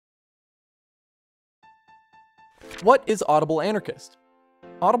What is Audible Anarchist?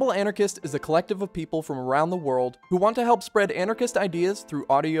 Audible Anarchist is a collective of people from around the world who want to help spread anarchist ideas through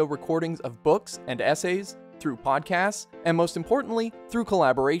audio recordings of books and essays, through podcasts, and most importantly, through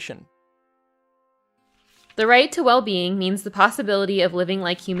collaboration. The right to well-being means the possibility of living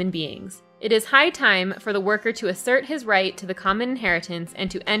like human beings. It is high time for the worker to assert his right to the common inheritance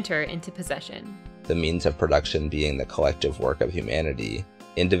and to enter into possession. The means of production being the collective work of humanity,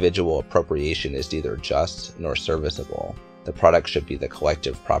 individual appropriation is neither just nor serviceable. The product should be the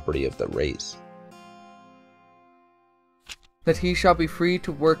collective property of the race. That he shall be free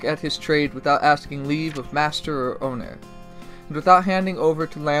to work at his trade without asking leave of master or owner, and without handing over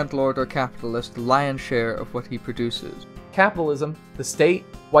to landlord or capitalist the lion's share of what he produces. Capitalism, the state,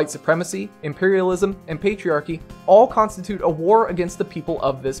 white supremacy, imperialism, and patriarchy all constitute a war against the people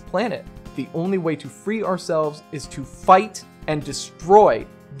of this planet. The only way to free ourselves is to fight and destroy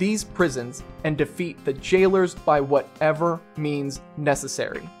these prisons and defeat the jailers by whatever means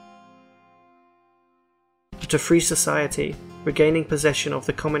necessary. To free society, regaining possession of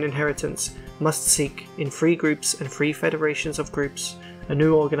the common inheritance must seek, in free groups and free federations of groups, a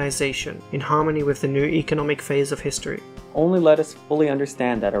new organization in harmony with the new economic phase of history. Only let us fully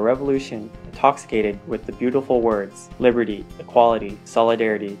understand that a revolution intoxicated with the beautiful words liberty, equality,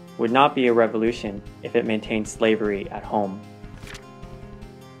 solidarity would not be a revolution if it maintained slavery at home.